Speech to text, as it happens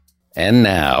And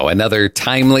now, another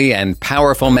timely and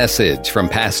powerful message from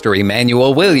Pastor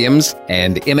Emmanuel Williams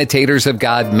and Imitators of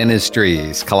God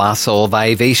Ministries, Colossal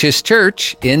Vivacious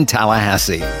Church in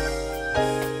Tallahassee.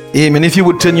 Amen. If you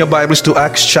would turn your Bibles to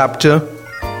Acts chapter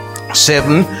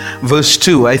 7, verse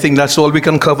 2. I think that's all we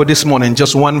can cover this morning,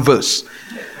 just one verse.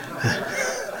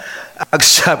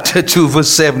 Acts chapter 2, verse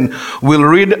 7. We'll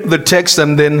read the text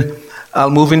and then I'll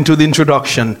move into the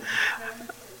introduction.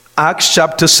 Acts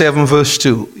chapter 7 verse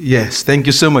 2. Yes, thank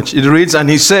you so much. It reads, and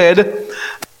he said,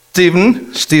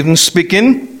 Stephen is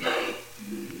speaking,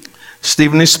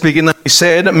 and he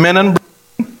said, men and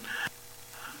brethren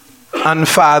and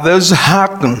fathers,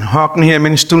 hearken here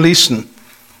means to listen.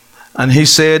 And he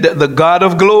said, the God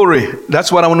of glory.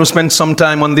 That's what I want to spend some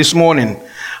time on this morning.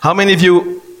 How many of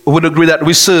you would agree that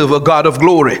we serve a God of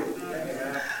glory?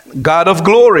 God of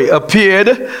glory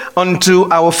appeared unto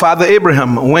our father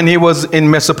Abraham when he was in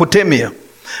Mesopotamia,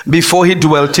 before he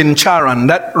dwelt in Charan.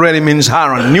 That really means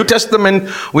Haran. New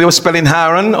Testament, we were spelling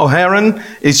Haran or Haran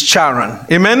is Charan.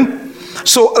 Amen?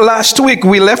 So last week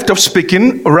we left off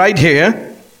speaking right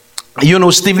here. You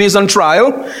know, Stephen is on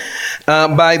trial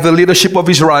by the leadership of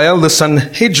Israel, the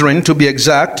Sanhedrin to be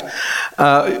exact.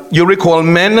 You recall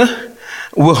men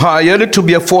were hired to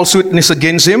be a false witness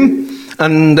against him,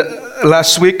 and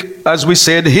last week, as we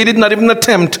said, he did not even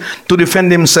attempt to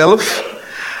defend himself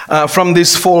from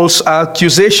these false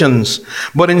accusations.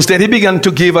 But instead, he began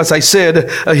to give, as I said,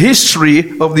 a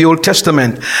history of the Old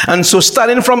Testament. And so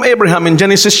starting from Abraham in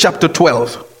Genesis chapter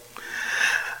 12,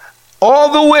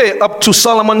 all the way up to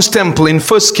Solomon's temple in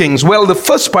 1 Kings, well, the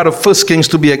first part of 1 Kings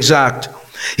to be exact,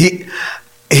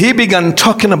 he began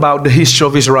talking about the history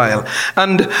of Israel.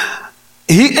 And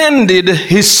he ended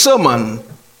his sermon.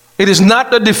 It is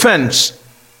not a defense.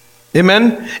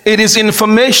 Amen. It is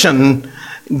information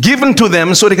given to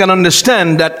them so they can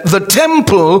understand that the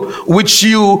temple which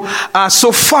you are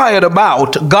so fired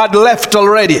about, God left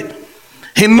already.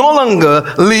 He no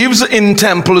longer lives in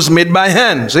temples made by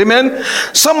hands. Amen.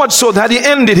 So much so that he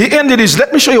ended his,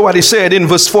 let me show you what he said in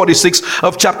verse 46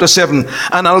 of chapter 7,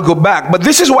 and I'll go back. But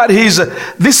this is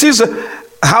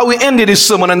how he ended his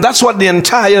sermon, and that's what the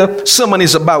entire sermon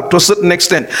is about to a certain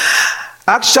extent.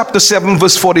 Acts chapter 7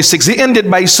 verse 46, he ended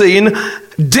by saying,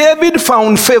 David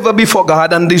found favor before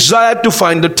God and desired to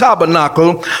find the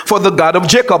tabernacle for the God of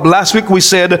Jacob. Last week we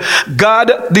said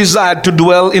God desired to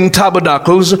dwell in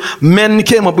tabernacles. Men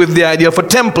came up with the idea of a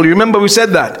temple. You remember we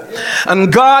said that?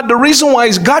 And God, the reason why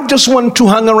is God just wants to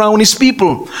hang around his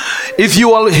people. If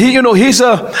you all, he's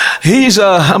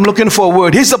I'm looking for a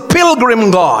word. He's a pilgrim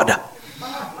God.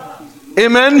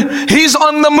 Amen. He's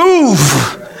on the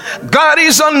move. God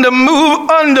is on the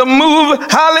move.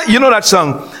 You know that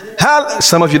song?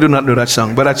 Some of you do not know that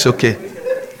song, but that's okay.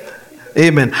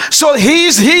 Amen. So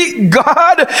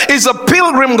God is a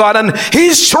pilgrim God, and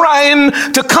he's trying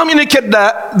to communicate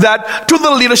that to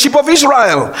the leadership of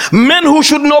Israel. Men who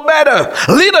should know better.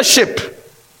 Leadership.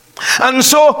 And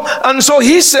so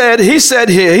he said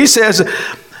here, he says,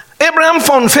 Abraham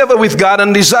found favor with God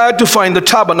and desired to find the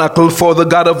tabernacle for the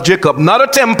God of Jacob. Not a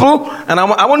temple, and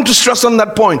I want to stress on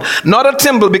that point. Not a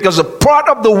temple, because a part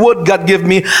of the word God gave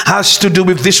me has to do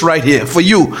with this right here. For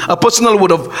you, a personal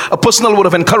word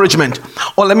of encouragement.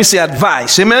 Or let me say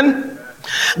advice. Amen?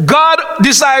 God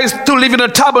desires to live in a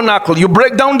tabernacle. You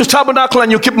break down the tabernacle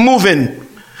and you keep moving.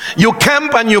 You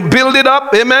camp and you build it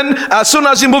up. Amen? As soon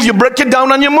as you move, you break it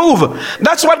down and you move.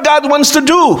 That's what God wants to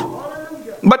do.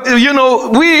 But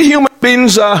we human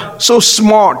beings are so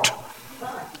smart.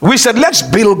 We said, let's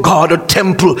build God a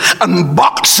temple and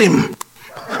box him.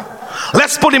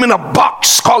 Let's put him in a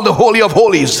box called the Holy of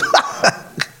Holies.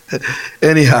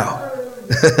 Anyhow.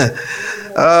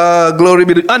 Glory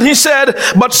be to God. And he said,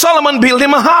 but Solomon built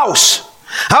him a house.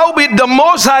 Howbeit the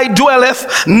Most High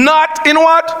dwelleth not in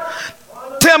what?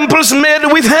 Temples made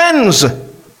with hands.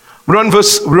 Run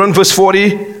verse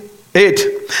 48.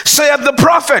 Saith the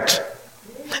prophet,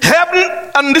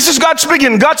 heaven, and this is God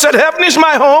speaking. God said, heaven is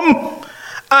my home,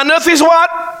 and earth is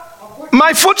what?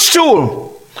 My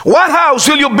footstool. What house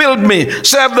will you build me,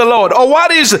 saith the Lord? Or what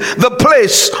is the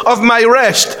place of my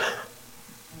rest?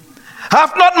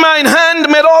 Hath not mine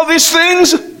hand made all these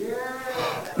things?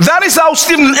 That is how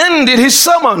Stephen ended his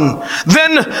sermon.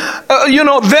 Then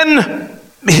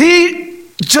he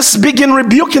just began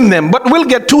rebuking them. But we'll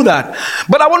get to that.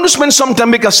 But I want to spend some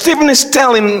time, because Stephen is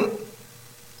telling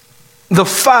the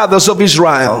fathers of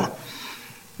Israel,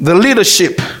 the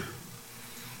leadership,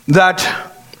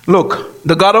 that, look,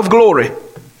 the God of glory,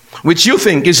 which you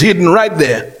think is hidden right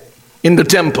there in the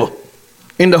temple,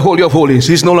 in the Holy of Holies,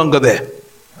 he's no longer there.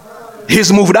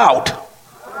 He's moved out.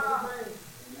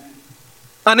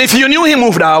 And if you knew he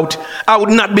moved out, I would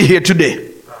not be here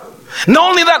today.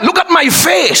 Not only that, look at my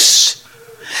face.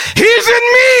 He's in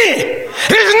me.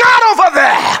 He's not over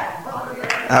there.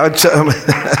 I would tell him,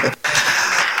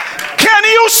 can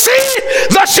you see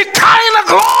the Shekinah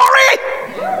glory?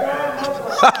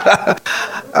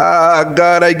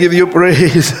 God, I give you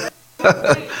praise.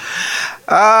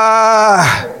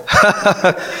 I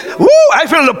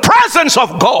feel the presence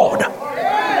of God.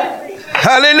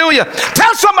 Hallelujah.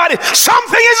 Tell somebody,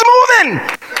 something is moving.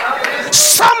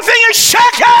 Something is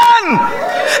shaking.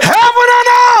 Heaven on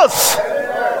earth.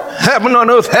 Heaven on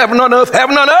earth, heaven on earth,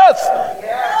 heaven on earth.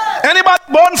 Anybody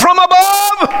born from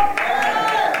above?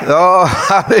 Oh,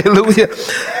 hallelujah.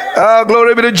 Oh,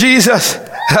 glory be to Jesus.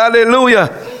 Hallelujah.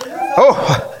 Oh,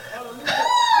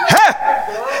 hey,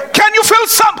 can you feel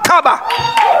some kaba?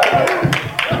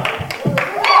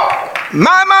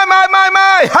 My.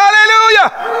 Hallelujah.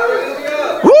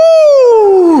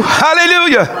 Woo.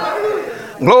 Hallelujah.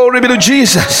 Glory be to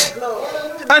Jesus.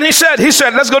 And he said,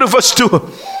 let's go to verse 2.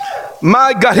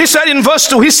 My God. He said in verse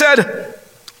 2, he said,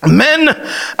 men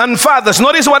and fathers.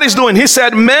 Notice what he's doing. He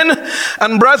said men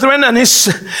and brethren, and he's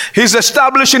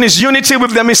establishing his unity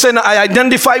with them. He said, I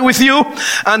identify with you.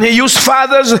 And he used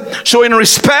fathers, showing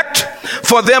respect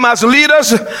for them as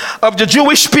leaders of the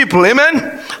Jewish people.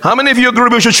 Amen. How many of you agree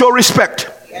we should show respect?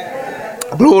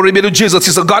 Glory be to Jesus.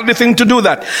 It's a godly thing to do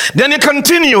that. Then he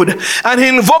continued and he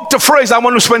invoked a phrase I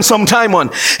want to spend some time on.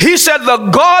 He said, the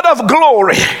God of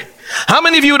glory. How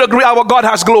many of you would agree our God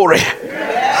has glory?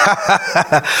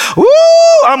 Woo,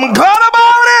 I'm glad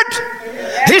about it.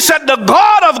 He said the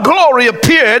God of glory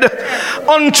appeared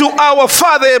unto our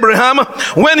father Abraham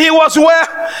when he was where?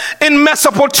 In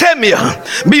Mesopotamia,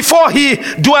 before he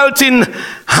dwelt in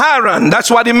Haran. That's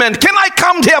what he meant. Can I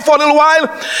come here for a little while?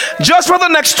 Just for the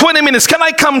next 20 minutes. Can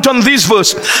I come on this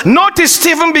verse? Notice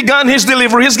Stephen began his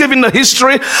delivery. He's giving the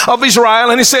history of Israel,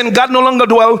 and he's saying God no longer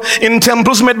dwells in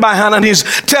temples made by hand, and he's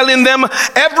telling them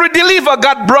every deliver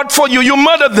God brought for you, you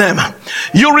murdered them,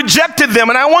 you rejected them.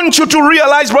 And I want you to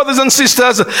realize, brothers and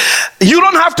sisters, you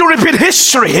don't have to repeat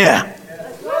history here.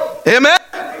 Amen.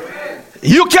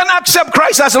 You can accept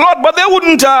Christ as Lord, but they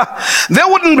wouldn't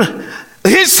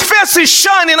his face is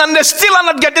shining and they still are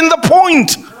not getting the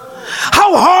point.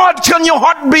 How hard can your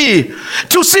heart be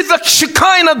to see the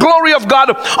Shekinah glory of God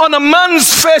on a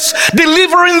man's face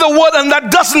delivering the word, and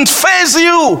that doesn't faze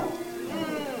you?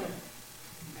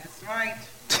 That's right.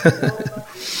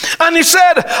 And he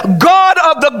said,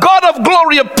 the God of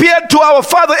glory appeared to our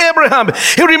father Abraham.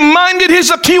 He reminded his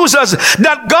accusers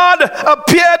that God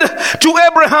appeared to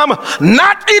Abraham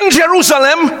not in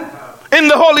Jerusalem, in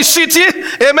the holy city,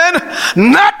 amen,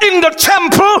 not in the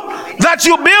temple that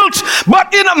you built,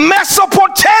 but in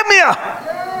Mesopotamia.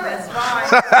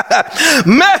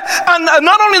 And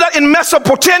not only that, in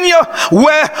Mesopotamia,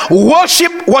 where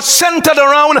worship was centered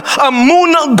around a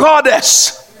moon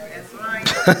goddess.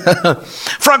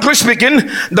 Frankly speaking,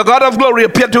 the God of glory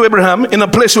appeared to Abraham in a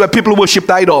place where people worshipped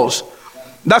idols.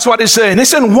 That's what he's saying. He's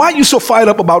saying, why are you so fired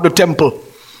up about the temple?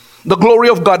 The glory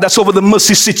of God that's over the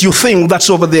mercy seat, you think that's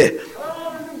over there.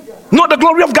 No, the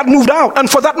glory of God moved out. And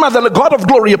for that matter, the God of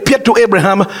glory appeared to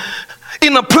Abraham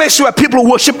in a place where people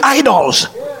worship idols.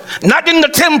 Not in the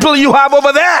temple you have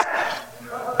over there.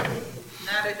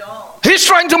 Not at all. He's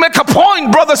trying to make a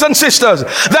point, brothers and sisters,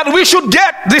 that we should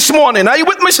get this morning. Are you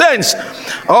with me, saints?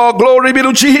 Oh, glory be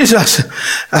to Jesus.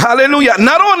 Hallelujah.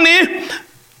 Not only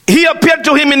he appeared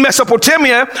to him in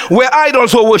Mesopotamia where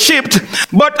idols were worshipped,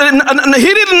 but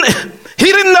he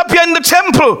didn't appear in the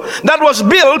temple that was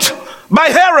built by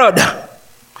Herod.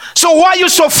 So why are you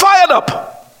so fired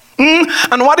up?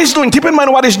 And what he's doing, keep in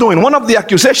mind what he's doing. One of the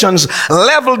accusations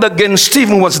leveled against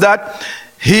Stephen was that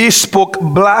he spoke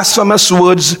blasphemous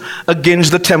words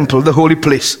against the temple, the holy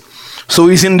place. So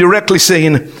he's indirectly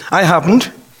saying, I haven't,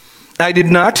 I did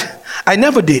not, I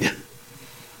never did.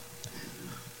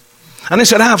 And he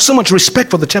said, I have so much respect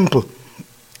for the temple.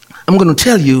 I'm going to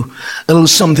tell you a little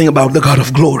something about the God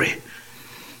of glory.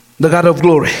 The God of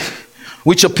glory,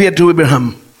 which appeared to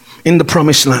Abraham in the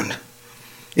promised land.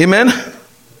 Amen?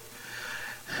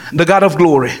 The God of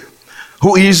glory,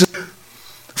 who is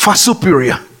far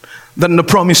superior than the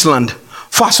promised land,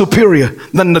 far superior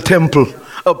than the temple,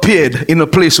 appeared in a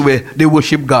place where they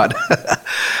worship God.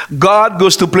 God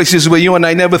goes to places where you and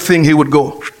I never think he would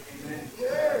go.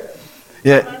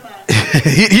 Yeah.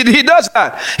 He does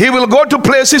that. He will go to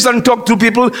places and talk to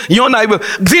people. You and I will.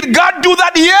 Did God do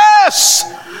that? Yes.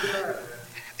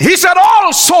 He said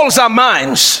all souls are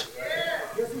mine.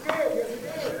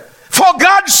 For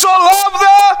God so loved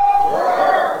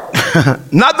the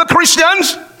not the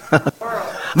Christians,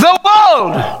 the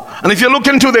world. And if you look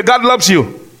into it, God loves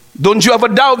you. Don't you ever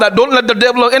doubt that. Don't let the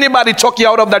devil or anybody talk you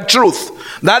out of that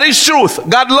truth. That is truth.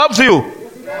 God loves you.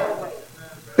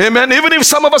 Amen. Even if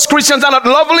some of us Christians are not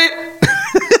lovely,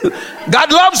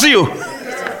 God loves you.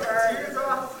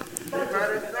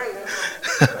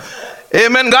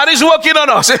 Amen. God is working on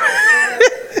us.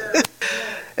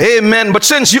 Amen. But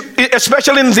since you,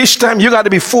 especially in this time, you got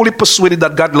to be fully persuaded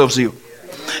that God loves you.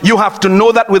 You have to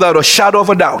know that without a shadow of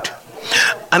a doubt.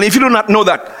 And if you do not know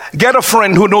that, get a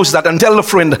friend who knows that and tell the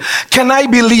friend, can I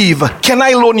believe? Can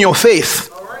I loan your faith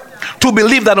to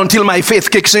believe that until my faith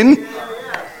kicks in?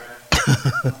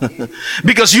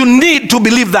 Because you need to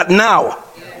believe that now.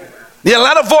 There are a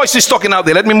lot of voices talking out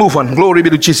there. Let me move on. Glory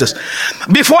be to Jesus.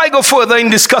 Before I go further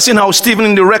in discussing how Stephen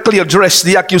indirectly addressed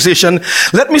the accusation,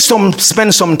 let me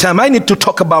spend some time. I need to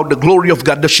talk about the glory of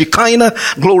God, the Shekinah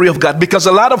glory of God. Because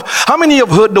how many have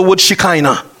heard the word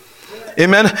Shekinah?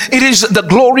 Amen. It is the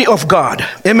glory of God.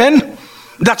 Amen.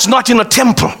 That's not in a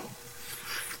temple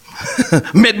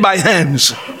made by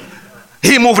hands.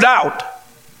 He moved out.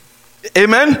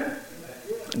 Amen.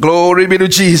 Glory be to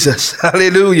Jesus.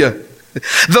 Hallelujah.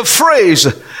 The phrase,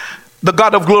 the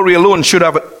God of glory alone, should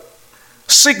have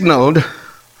signaled,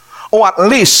 or at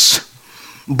least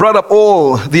brought up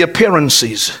all the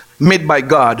appearances made by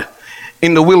God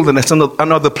in the wilderness and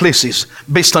other places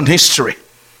based on history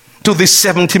to these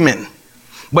 70 men.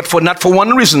 But not for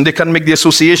one reason they can make the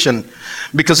association,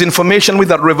 because information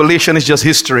without revelation is just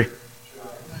history.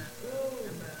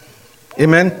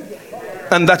 Amen.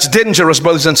 And that's dangerous,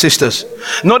 brothers and sisters.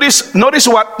 Notice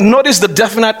the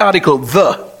definite article,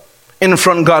 the, in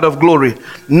front, God of glory.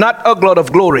 Not a God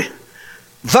of glory.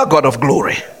 The God of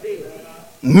glory.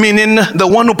 Meaning the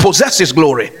one who possesses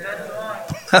glory.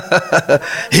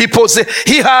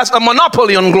 He has a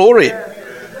monopoly on glory.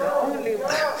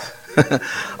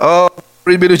 Oh,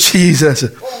 glory be to Jesus.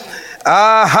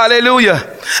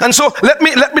 Hallelujah. And so let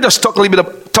me just talk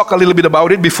a little bit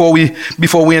about it before we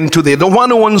end today. The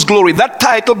one who owns glory. That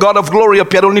title, God of glory,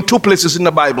 appeared only 2 places in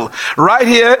the Bible. Right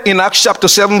here in Acts chapter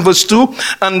 7 verse 2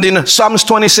 and in Psalms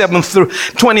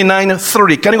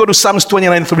 29:3. Can you go to Psalms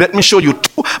 29:3? Let me show you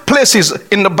 2 places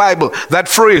in the Bible that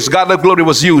phrase, God of glory,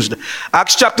 was used.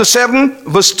 Acts chapter 7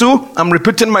 verse 2. I'm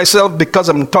repeating myself because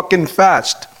I'm talking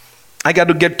fast. I got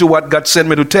to get to what God sent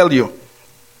me to tell you.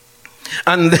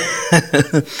 And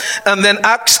then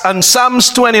Acts and Psalms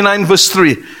 29 verse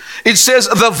 3. It says,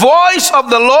 the voice of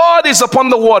the Lord is upon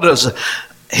the waters.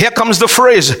 Here comes the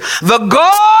phrase, the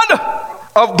God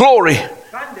of glory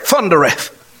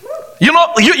thundereth. You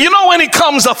know when he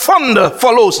comes, the thunder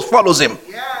follows him.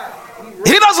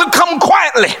 He doesn't come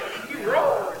quietly.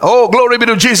 Oh, glory be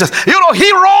to Jesus. He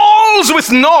rolls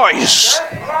with noise.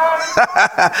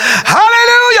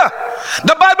 Hallelujah.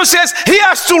 The Bible says he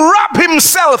has to wrap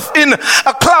himself in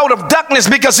a cloud of darkness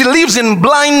because he lives in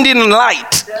blinding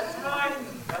light.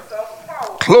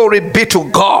 Glory be to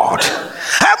God.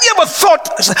 Have you ever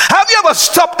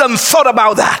stopped and thought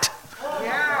about that?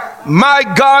 My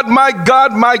God, my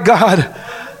God, my God.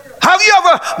 Have you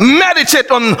ever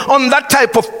meditated on that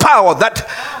type of power that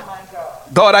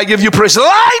God, I give you praise.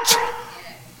 Light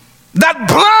that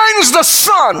blinds the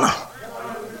sun.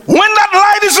 When that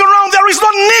light is around, there is no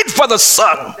need for the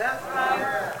sun.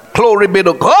 Glory be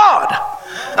to God.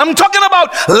 I'm talking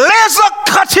about laser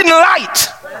cutting light.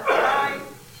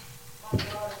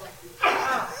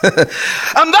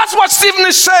 And that's what Stephen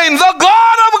is saying. The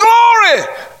God of glory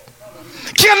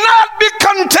cannot be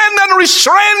contained and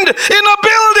restrained in a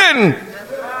building.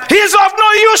 He's of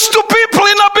no use to people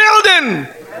in a building.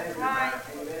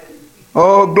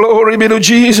 Oh, glory be to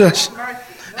Jesus.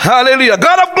 Hallelujah.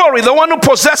 God of glory, the one who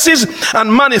possesses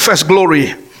and manifests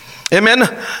glory. Amen.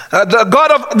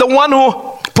 The one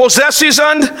who possesses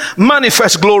and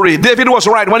manifests glory. David was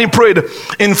right when he prayed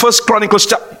in 1 Chronicles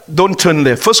chapter. Don't turn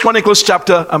there. 1 Chronicles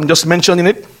chapter, I'm just mentioning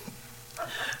it.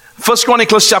 1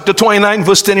 Chronicles chapter 29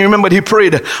 verse 10. You remember he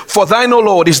prayed, for thine, O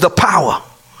Lord, is the power.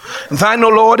 Thine, O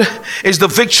Lord, is the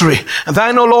victory.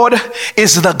 Thine, O Lord,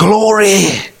 is the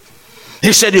glory.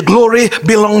 He said the glory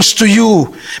belongs to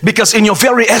you because in your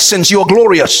very essence you are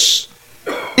glorious.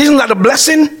 Isn't that a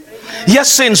blessing?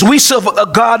 Yes, saints, we serve a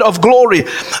God of glory.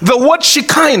 The word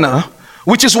Shekinah,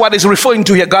 which is what is referring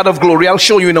to here, God of glory, I'll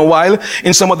show you in a while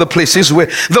in some other places where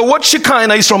the word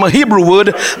Shekinah is from a Hebrew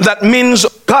word that means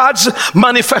God's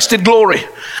manifested glory.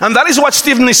 And that is what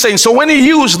Stephen is saying. So when he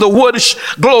used the word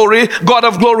glory, God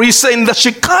of glory, he's saying the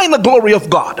Shekinah glory of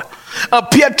God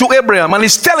appeared to Abraham, and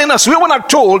he's telling us, we were not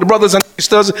told, brothers and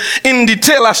sisters, in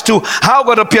detail as to how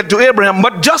God appeared to Abraham,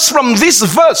 but just from this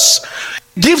verse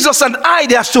gives us an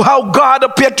idea as to how God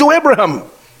appeared to Abraham.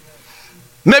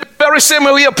 Maybe very same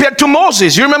way he appeared to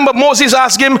Moses. You remember Moses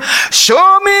asked him,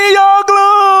 show me your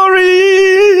glory,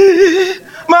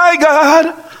 my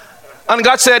God. And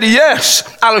God said, yes,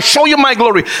 I'll show you my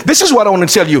glory. This is what I want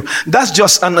to tell you. That's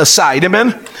just an aside,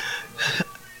 amen?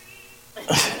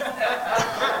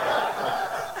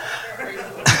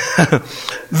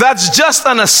 That's just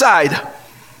an aside.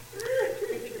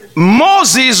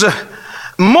 Moses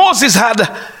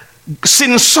had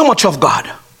seen so much of God.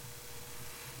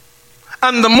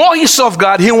 And the more he saw of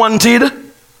God, he wanted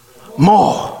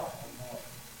more.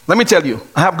 Let me tell you,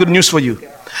 I have good news for you.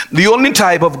 The only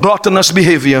type of gluttonous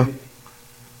behavior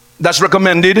that's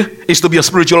recommended is to be a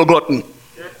spiritual glutton.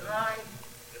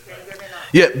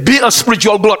 Yeah, be a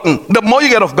spiritual glutton. The more you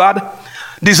get of God,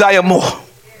 desire more.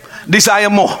 Desire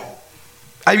more.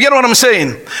 You get what I'm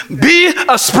saying? Be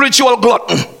a spiritual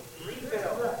glutton.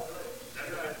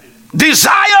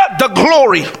 Desire the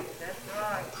glory.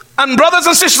 And brothers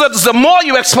and sisters, the more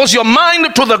you expose your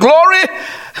mind to the glory,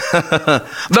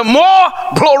 the more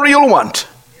glory you'll want.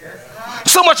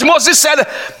 So much Moses said,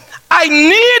 I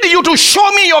need you to show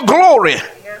me your glory.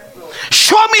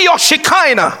 Show me your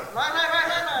Shekinah.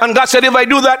 And God said, if I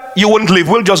do that, you won't live.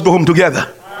 We'll just go home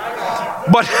together.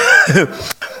 But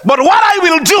what I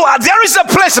will do, there is a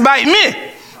place by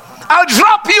me. I'll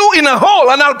drop you in a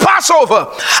hole and I'll pass over.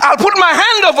 I'll put my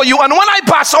hand over you, and when I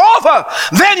pass over,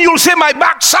 then you'll see my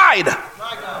backside.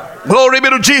 Glory be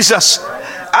to Jesus.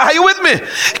 Are you with me?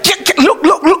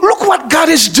 Look what God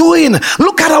is doing.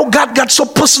 Look at how God got so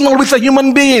personal with a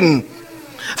human being.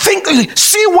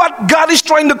 See what God is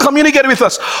trying to communicate with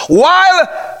us. While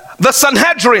the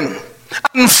Sanhedrin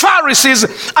and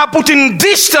Pharisees are putting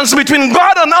distance between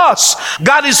God and us,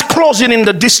 God is closing in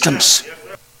the distance.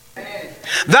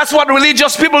 That's what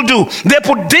religious people do. They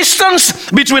put distance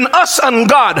between us and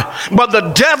God. But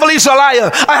the devil is a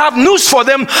liar. I have news for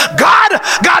them. God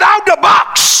got out the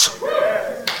box.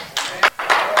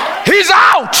 He's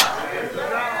out.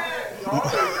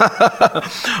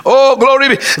 Oh, glory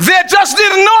be. They just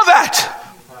didn't know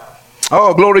that.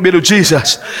 Oh, glory be to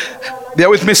Jesus. Bear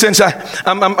with me, since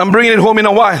I'm bringing it home in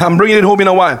a while. I'm bringing it home in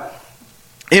a while.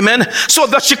 Amen. So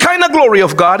the Shekinah glory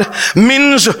of God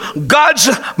means God's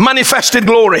manifested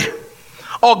glory,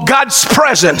 or God's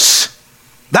presence.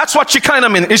 That's what Shekinah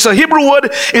means. It's a Hebrew word.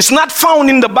 It's not found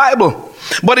in the Bible,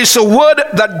 but it's a word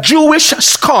that Jewish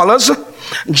scholars,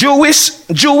 Jewish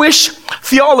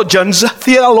theologians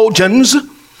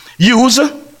use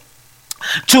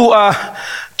to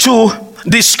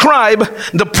describe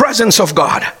the presence of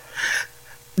God,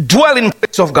 dwelling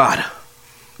place of God.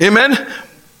 Amen.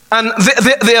 And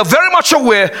they are very much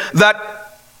aware that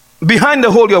behind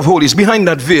the Holy of Holies, behind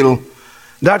that veil,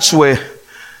 that's where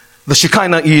the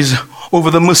Shekinah is, over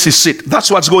the mercy seat.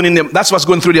 That's what's going in them. That's what's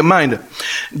going through their mind.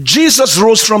 Jesus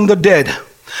rose from the dead.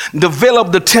 The veil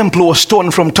of the temple was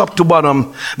torn from top to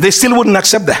bottom. They still wouldn't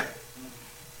accept that.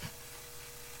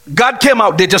 God came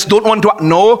out. They just don't want to.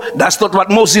 No, that's not what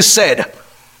Moses said.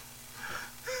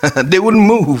 They wouldn't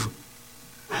move.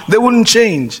 They wouldn't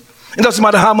change. It doesn't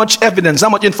matter how much evidence, how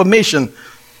much information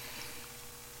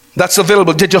that's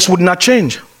available, they just would not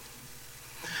change.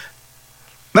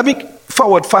 Let me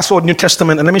fast forward New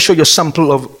Testament, and let me show you a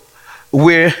sample of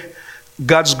where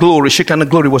God's glory, Shekinah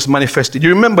glory, was manifested. You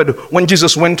remember when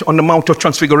Jesus went on the Mount of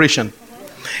Transfiguration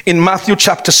in Matthew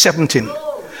chapter 17.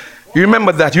 You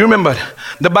remember that? You remember?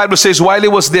 The Bible says while he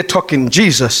was there talking,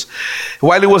 Jesus,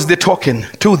 while he was there talking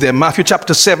to them, Matthew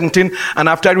chapter 17, and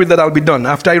after I read that, I'll be done.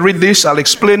 After I read this, I'll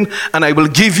explain, and I will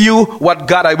give you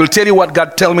I will tell you what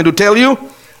God tell me to tell you,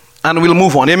 and we'll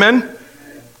move on. Amen?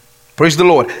 Praise the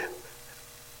Lord.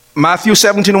 Matthew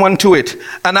 17, 1-8.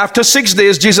 And after 6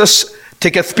 days, Jesus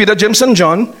taketh Peter, James, and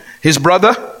John, his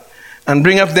brother, and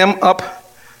bringeth them up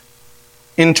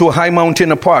into a high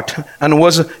mountain apart. And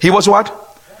he was what?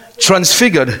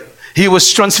 Transfigured. He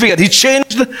was transfigured. He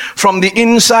changed from the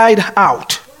inside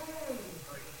out.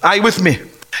 Are you with me?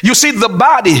 You see, the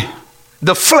body,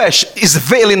 the flesh, is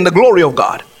veiled in the glory of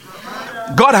God.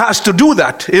 God has to do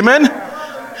that. Amen.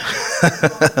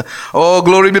 Oh,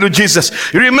 glory be to Jesus.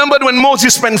 You remember when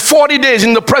Moses spent 40 days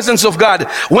in the presence of God.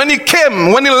 When he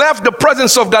left the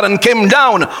presence of God and came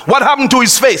down, what happened to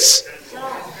his face?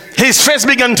 His face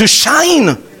began to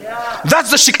shine.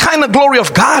 That's the Shekinah glory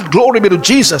of God. Glory be to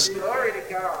Jesus.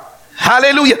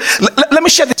 Hallelujah. Let me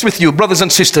share this with you, brothers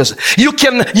and sisters. You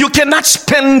cannot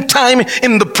spend time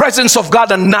in the presence of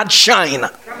God and not shine.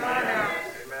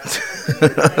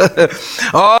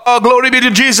 Oh, glory be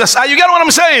to Jesus. You get what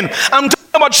I'm saying? I'm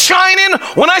talking about shining.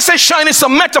 When I say shine, it's a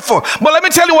metaphor. But let me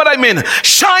tell you what I mean.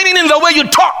 Shining in the way you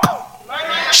talk.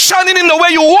 Shining shining in the way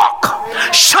you walk,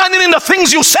 shining in the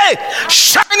things you say,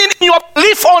 shining in your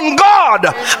belief on God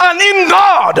and in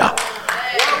God.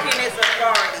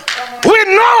 We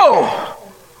know.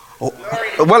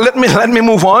 Well, let me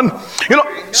move on. You know,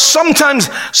 sometimes,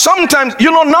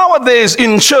 nowadays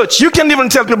in church, you can't even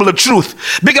tell people the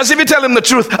truth. Because if you tell them the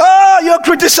truth, oh, you're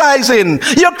criticizing.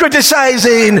 You're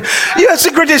criticizing. Yes,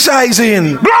 you're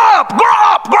criticizing. Grow up.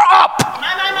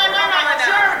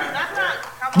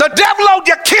 The devil out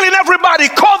there killing everybody.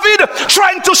 COVID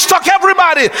trying to stop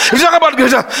everybody. You talk about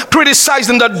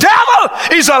criticizing. The devil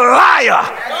is a liar.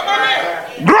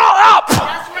 Grow up.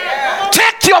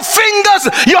 Take your fingers,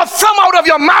 your thumb out of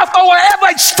your mouth or wherever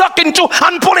it's stuck into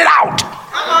and pull it out.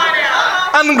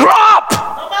 And grow up.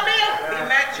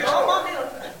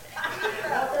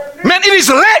 Man, it is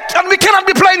late and we cannot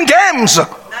be playing games. Not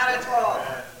at all.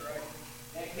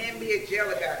 Can't be a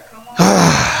jailer guy. Come on.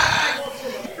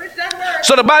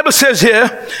 So the Bible says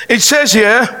here,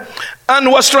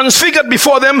 and was transfigured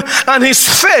before them, and his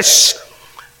face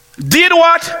did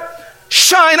what?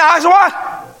 Shine as what?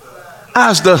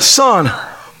 As the sun.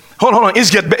 Hold on,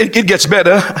 it gets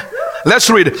better. Let's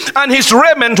read. And his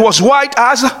raiment was white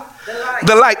as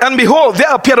the light. And behold, there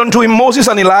appeared unto him Moses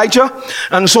and Elijah,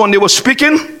 and so on. They were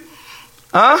speaking.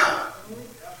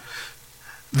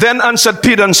 Then answered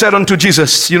Peter and said unto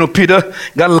Jesus, Peter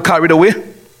got a little carried away.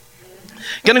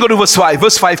 Can you go to verse 5?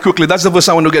 Verse 5 quickly. That's the verse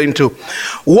I want to get into.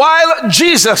 While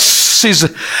Jesus is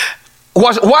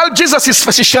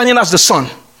shining as the sun,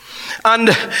 and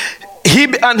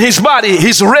his body,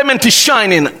 his raiment is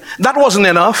shining, that wasn't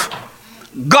enough.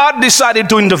 God decided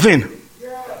to intervene.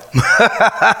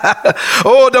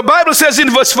 Oh, the Bible says in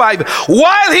verse 5,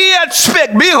 while he had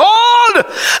spake, behold,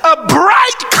 a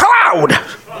bright cloud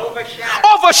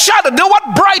overshadowed. The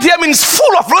word bright here means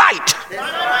full of light.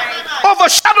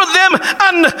 Overshadowed them,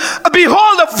 and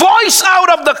behold, a voice out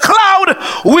of the cloud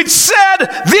which said,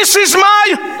 this is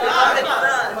my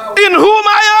in whom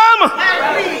I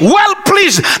am well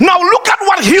pleased. Now look at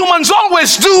what humans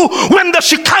always do when the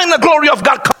Shekinah glory of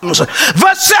God comes.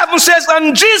 Verse 7 says,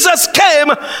 and Jesus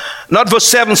came, not verse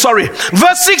 7, sorry.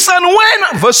 Verse 6, and when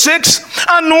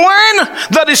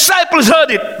the disciples heard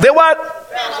it, they what?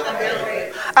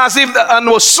 As if, and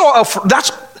was so afraid.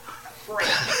 That's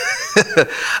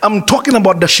I'm talking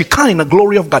about the Shekinah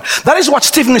glory of God. That is what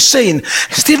Stephen is saying.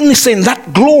 Stephen is saying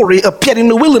that glory appeared in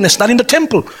the wilderness, not in the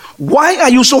temple. Why are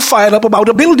you so fired up about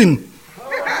a building?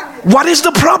 What is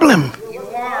the problem?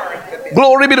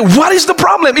 Glory be to God. What is the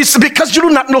problem? It's because you do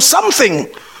not know something.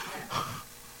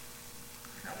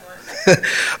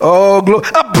 Oh, glory.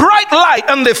 A bright light,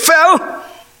 and they fell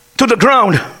to the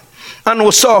ground and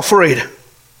were so afraid.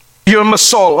 You remember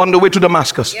Saul on the way to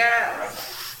Damascus? Yeah.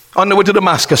 On the way to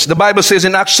Damascus. The Bible says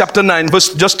in Acts chapter 9,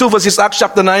 just 2 verses, Acts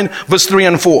chapter 9, verse 3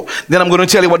 and 4. Then I'm going to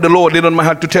tell you what the Lord laid on my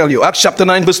heart to tell you. Acts chapter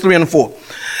 9, verse 3 and 4.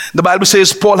 The Bible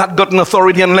says Paul had gotten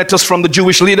authority and letters from the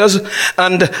Jewish leaders,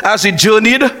 and as he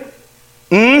journeyed,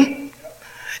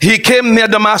 he came near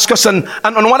Damascus, and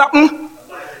what happened?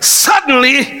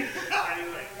 Suddenly,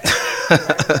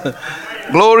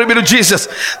 glory be to Jesus,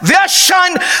 there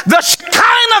shined the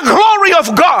Shekinah glory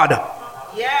of God.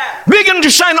 Yeah. Begin to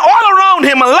shine all around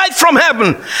him, a light from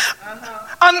heaven.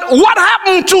 And what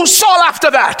happened to Saul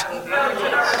after that?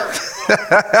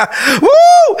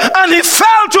 Woo! And he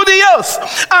fell to the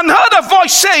earth and heard a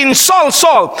voice saying, Saul,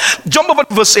 Saul. Jump over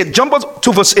to verse 8. Jump over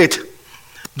to verse 8.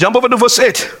 Jump over to verse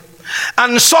 8.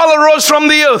 And Saul arose from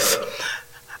the earth,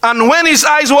 and when his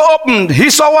eyes were opened, he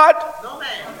saw what? No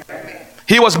man.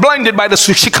 He was blinded by the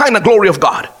Shekinah glory of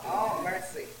God.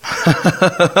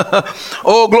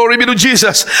 Oh, glory be to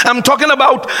Jesus. I'm talking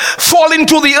about falling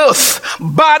to the earth,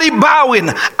 body bowing,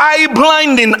 eye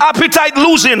blinding, appetite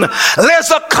losing. There's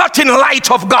a cutting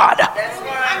light of God.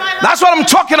 That's what I'm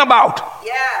talking about.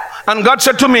 And God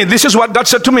said to me, this is what God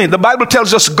said to me. The Bible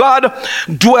tells us God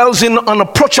dwells in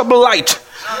unapproachable light.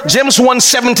 James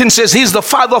 1:17 says he's the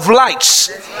father of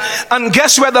lights. And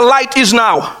guess where the light is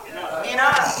now?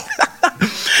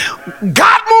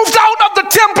 God moved out of the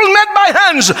temple made by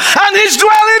hands, and he's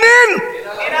dwelling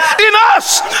in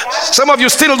us. Some of you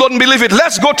still don't believe it.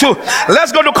 Let's go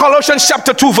to Colossians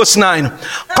chapter 2 verse 9.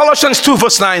 Colossians 2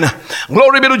 verse 9.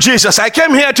 Glory be to Jesus. I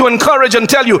came here to encourage and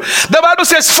tell you. The Bible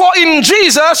says, for in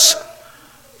Jesus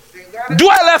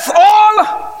dwelleth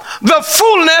all the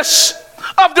fullness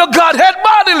of the Godhead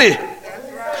bodily.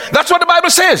 That's what the Bible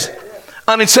says.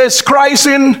 And it says Christ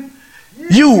in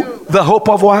you, the hope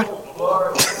of what?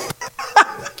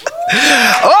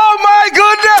 Oh my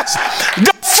goodness.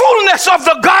 The fullness of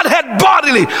the Godhead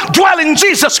bodily dwell in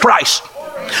Jesus Christ.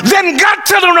 Then God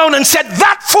turned around and said,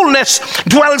 that fullness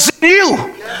dwells in you.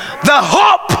 The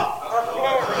hope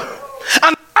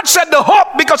said the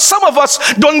hope, because some of us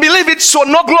don't believe it, so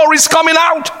no glory is coming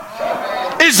out.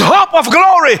 It's hope of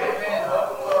glory.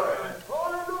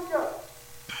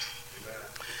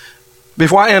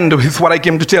 Before I end with what I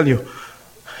came to tell you,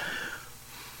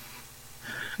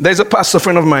 there's a pastor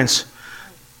friend of mine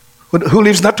who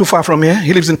lives not too far from here.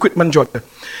 He lives in Quitman, Georgia.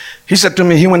 He said to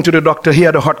me, he went to the doctor. He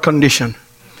had a heart condition.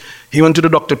 He went to the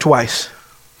doctor twice.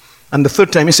 And the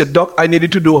third time he said, Doc, I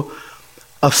needed to do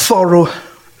a thorough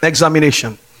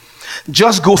examination.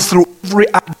 Just go through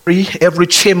every artery, every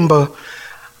chamber.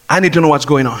 I need to know what's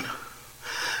going on.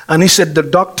 And he said the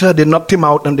doctor, they knocked him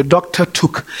out, and the doctor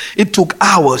took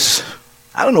hours.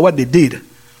 I don't know what they did.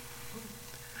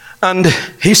 And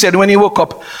he said when he woke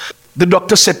up, the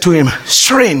doctor said to him,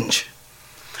 strange,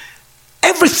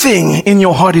 everything in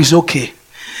your heart is okay.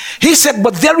 He said,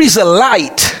 but there is a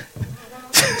light.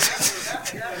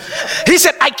 He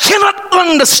said, I cannot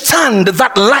understand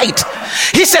that light.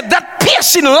 He said, that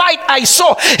piercing light I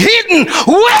saw hidden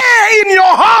way in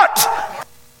your heart.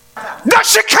 The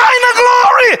Shekinah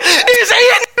glory is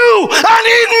in you and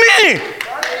in me.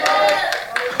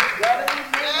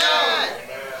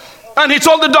 And he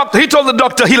told the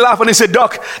doctor, he laughed and he said,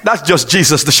 Doc, that's just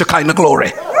Jesus, the Shekinah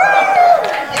glory.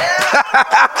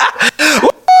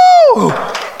 Woo!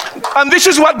 And this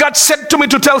is what God said to me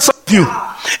to tell some of you.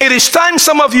 It is time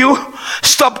some of you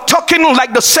stop talking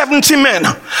like the 70 men,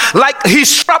 like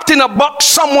he's trapped in a box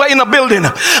somewhere in a building.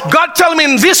 God tell me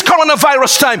in this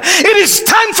coronavirus time, it is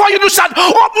time for you to start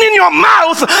opening your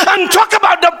mouth and talk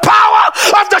about the power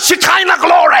of the Shekinah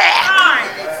glory.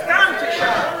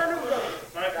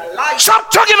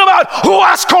 Stop talking about who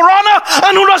has corona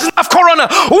and who doesn't have corona.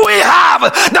 We have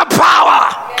the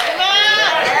power.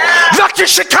 The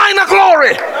Shekinah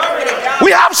glory.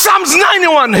 We have Psalms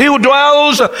 91. He who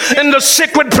dwells in the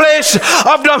secret place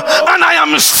of the, and I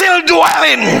am still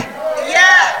dwelling.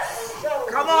 Yes.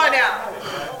 Come on now.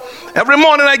 Every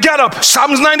morning I get up,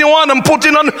 Psalms 91. I'm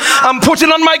putting on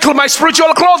my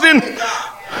spiritual clothing.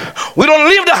 We don't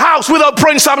leave the house without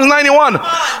praying Psalms 91.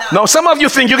 Now some of you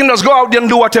think you can just go out there and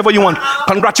do whatever you want.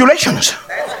 Congratulations.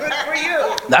 That's good for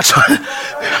you. That's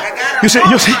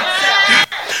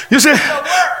you see,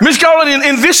 Miss Carolyn,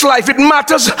 in this life it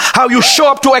matters how you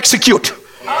show up to execute.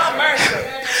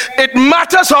 It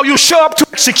matters how you show up to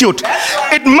execute.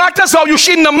 It matters how you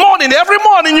in the morning. Every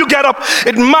morning you get up,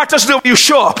 it matters the way you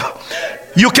show up.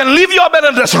 You can leave your bed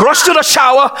and just rush to the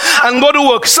shower and go to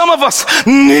work. Some of us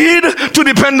need to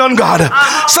depend on God.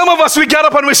 Some of us, we get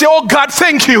up and we say, oh God,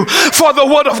 thank you for the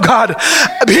word of God.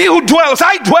 He who dwells,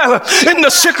 I dwell in the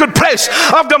secret place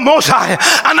of the Most High,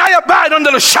 and I abide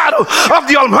under the shadow of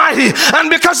the Almighty. And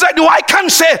because I do, I can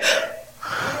say,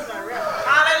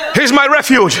 He's my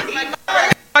refuge,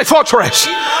 my fortress,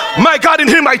 my God, in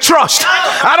Him I trust.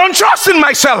 I don't trust in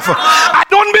myself. I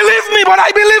don't believe me, but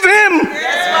I believe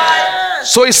Him.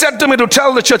 So He said to me to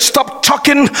tell the church, stop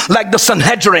talking like the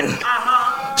Sanhedrin.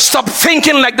 Stop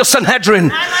thinking like the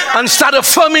Sanhedrin and start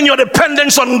affirming your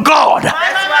dependence on God.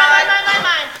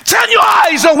 Turn your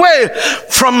eyes away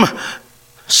from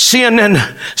CNN,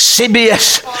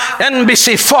 CBS,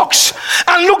 NBC, Fox,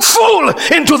 and look full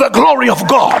into the glory of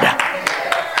God.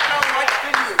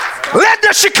 Let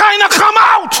the Shekinah come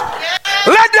out.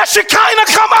 Let the Shekinah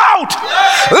come out.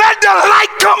 Let the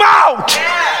light come out.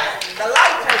 The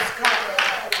light has come.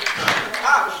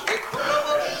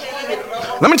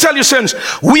 Let me tell you, saints,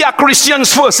 we are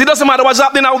Christians first. It doesn't matter what's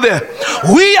happening out there.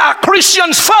 We are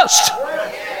Christians first.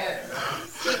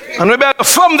 And we better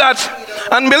affirm that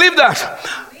and believe that.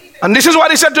 And this is what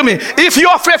He said to me. If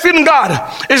your faith in God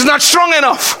is not strong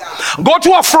enough, go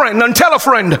to a friend and tell a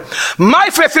friend, my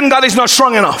faith in God is not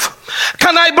strong enough.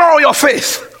 Can I borrow your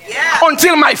faith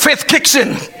until my faith kicks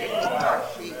in?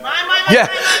 Yeah.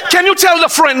 Can you tell the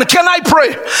friend, can I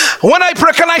pray? When I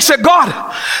pray, can I say, God,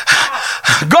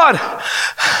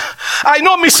 I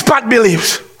know Miss Pat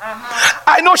believes.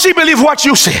 I know she believes what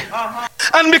you say.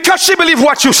 And because she believes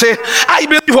what you say, I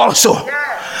believe also.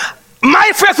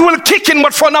 My faith will kick in,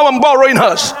 but for now I'm borrowing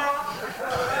hers.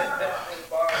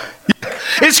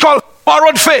 It's called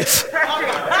borrowed faith.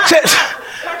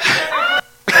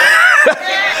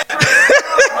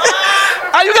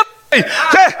 Are you gonna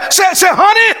say,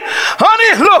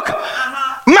 honey, look,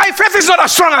 my faith is not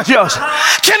as strong as yours.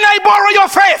 Can I borrow your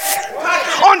faith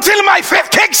until my faith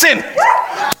kicks in?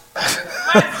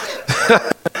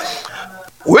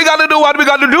 We got to do what we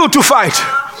got to do to fight.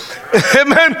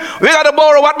 Amen. We got to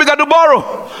borrow what we got to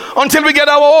borrow until we get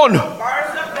our own.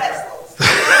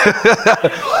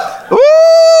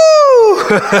 Woo!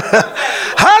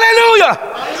 Hallelujah!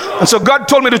 And so God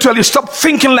told me to tell you, stop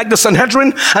thinking like the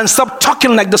Sanhedrin and stop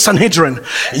talking like the Sanhedrin.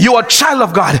 You are a child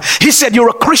of God. He said, you're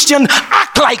a Christian,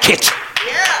 act like it.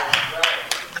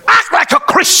 Act like a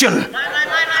Christian.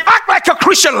 Act like a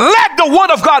Christian. Let the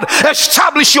word of God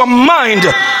establish your mind.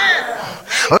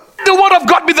 Let the word of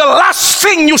God be the last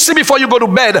thing you see before you go to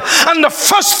bed and the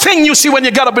first thing you see when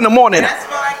you get up in the morning.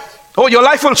 Oh, your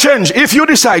life will change if you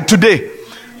decide today,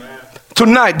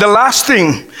 tonight, the last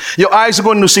thing your eyes are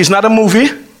going to see is not a movie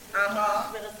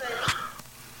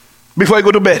before you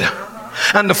go to bed.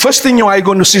 And the first thing your eye is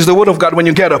going to see is the word of God when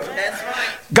you get up.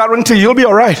 Guarantee you'll be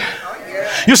all right.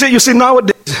 You see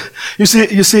nowadays, you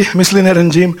see, Miss Lynette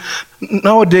and Jim,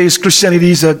 nowadays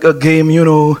Christianity is a game, you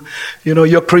know,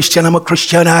 you're Christian, I'm a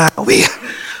Christian,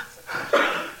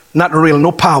 not real,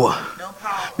 no power.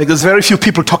 Because very few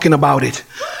people talking about it.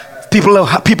 People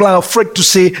are afraid to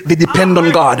say they depend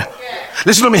on God.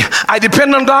 Listen to me. I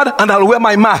depend on God and I'll wear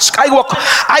my mask. I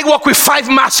walk with 5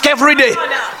 masks every day.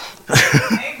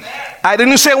 I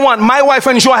didn't say one. My wife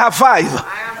and I have 5.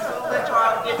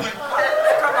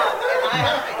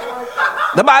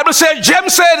 The Bible says,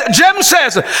 James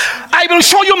says, I will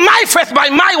show you my faith by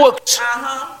my works.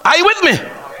 Are you with me?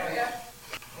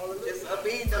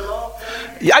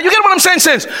 Yeah, you get what I'm saying,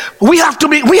 saints? We have to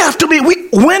be,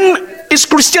 when is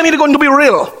Christianity going to be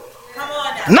real?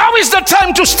 Now is the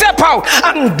time to step out,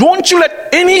 and don't you let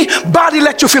anybody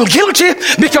let you feel guilty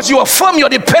because you affirm your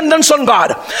dependence on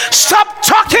God. Stop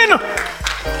talking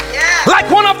like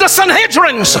one of the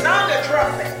Sanhedrins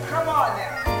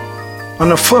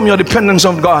and affirm your dependence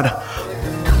on God.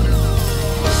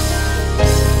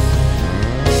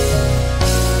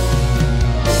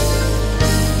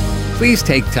 Please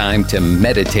take time to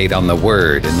meditate on the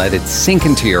Word and let it sink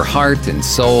into your heart and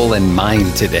soul and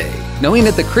mind today, knowing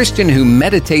that the Christian who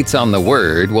meditates on the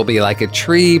Word will be like a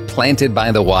tree planted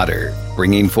by the water,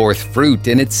 bringing forth fruit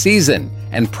in its season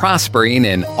and prospering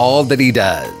in all that he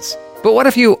does. But what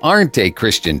if you aren't a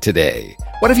Christian today?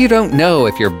 What if you don't know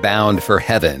if you're bound for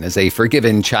heaven as a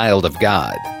forgiven child of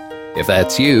God? If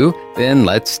that's you, then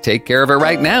let's take care of it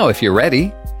right now if you're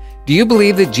ready. Do you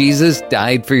believe that Jesus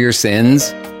died for your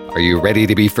sins? Are you ready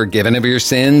to be forgiven of your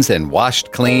sins and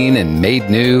washed clean and made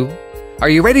new? Are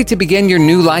you ready to begin your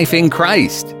new life in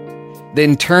Christ?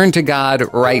 Then turn to God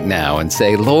right now and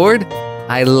say, Lord,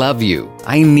 I love you.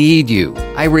 I need you.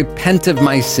 I repent of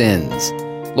my sins.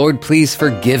 Lord, please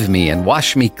forgive me and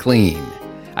wash me clean.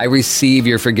 I receive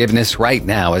your forgiveness right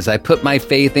now as I put my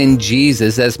faith in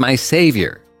Jesus as my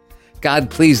Savior. God,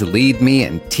 please lead me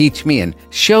and teach me and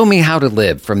show me how to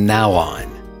live from now on.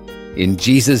 In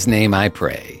Jesus' name I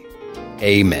pray.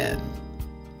 Amen.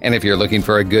 And if you're looking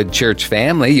for a good church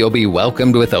family, you'll be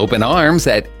welcomed with open arms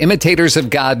at Imitators of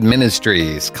God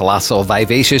Ministries, Colossal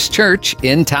Vivacious Church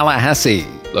in Tallahassee,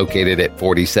 located at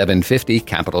 4750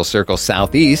 Capitol Circle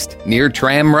Southeast near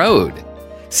Tram Road.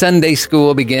 Sunday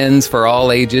school begins for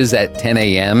all ages at 10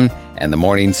 a.m., and the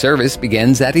morning service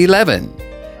begins at 11,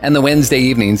 and the Wednesday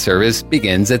evening service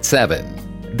begins at 7.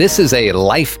 This is a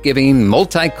life-giving,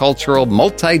 multicultural,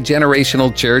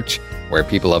 multi-generational church where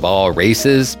people of all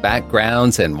races,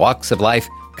 backgrounds, and walks of life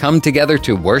come together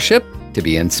to worship, to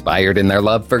be inspired in their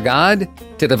love for God,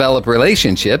 to develop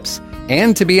relationships,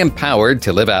 and to be empowered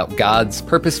to live out God's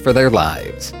purpose for their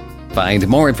lives. Find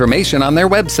more information on their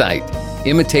website,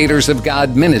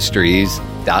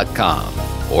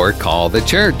 imitatorofgodministries.com, or call the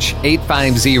church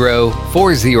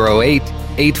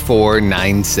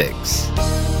 850-408-8496.